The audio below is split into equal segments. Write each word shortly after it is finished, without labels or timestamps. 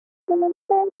You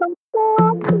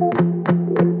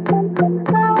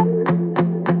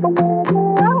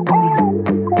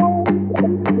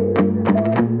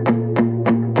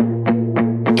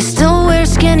still wear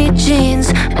skinny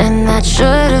jeans, and that should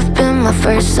have been my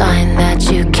first sign that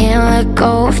you can't let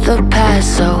go of the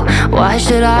past. So why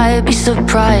should I be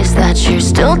surprised that you're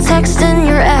still texting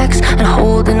your ex and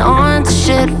holding on to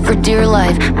shit for dear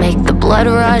life? Make the blood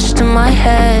rush to my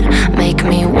head, make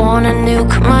me wanna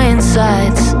nuke my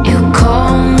insides. You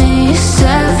call me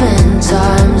 7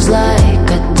 times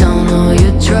like I don't know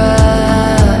you're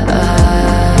drunk.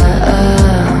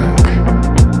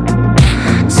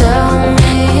 Tell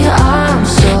me I'm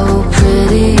so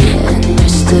pretty and you're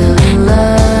still in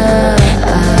love.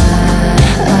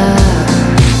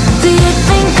 Do you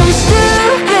think I'm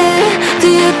stupid? Do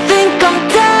you think I'm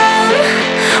dumb?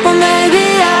 Well, maybe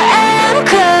I am,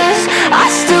 'cause I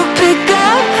still pick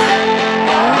up.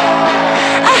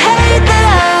 I hate that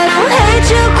I don't hate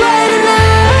you quite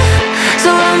enough. So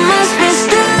I must be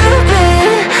stupid,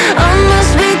 I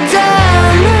must be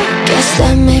dumb. Guess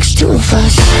that makes 2 of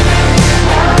us.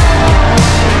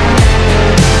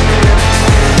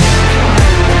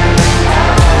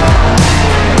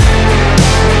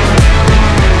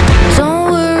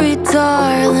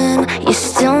 You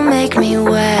still make me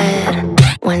wet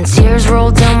when tears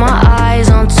roll down my eyes,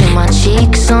 onto my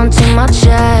cheeks, onto my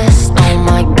chest. Oh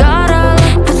my God, I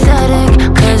look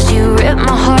pathetic, 'cause you ripped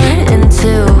my heart in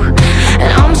two,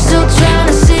 and I'm still trying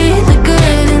to see the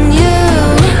good in you.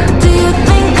 Do you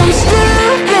think I'm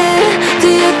stupid? Do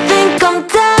you think I'm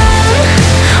dumb?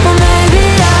 Well, maybe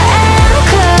I am,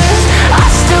 'cause I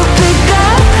still pick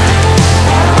up.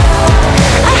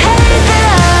 I hate that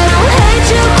I don't hate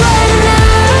you quite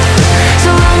enough. So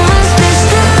I must be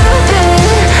stupid,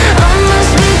 I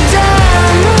must be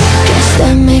dumb. Guess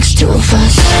that makes 2 of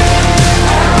us.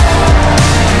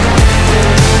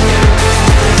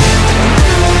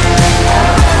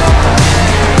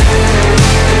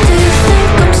 Do you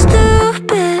think I'm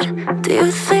stupid? Do you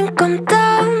think I'm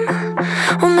dumb?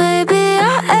 Well, maybe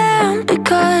I am,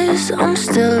 because I'm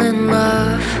still in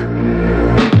love.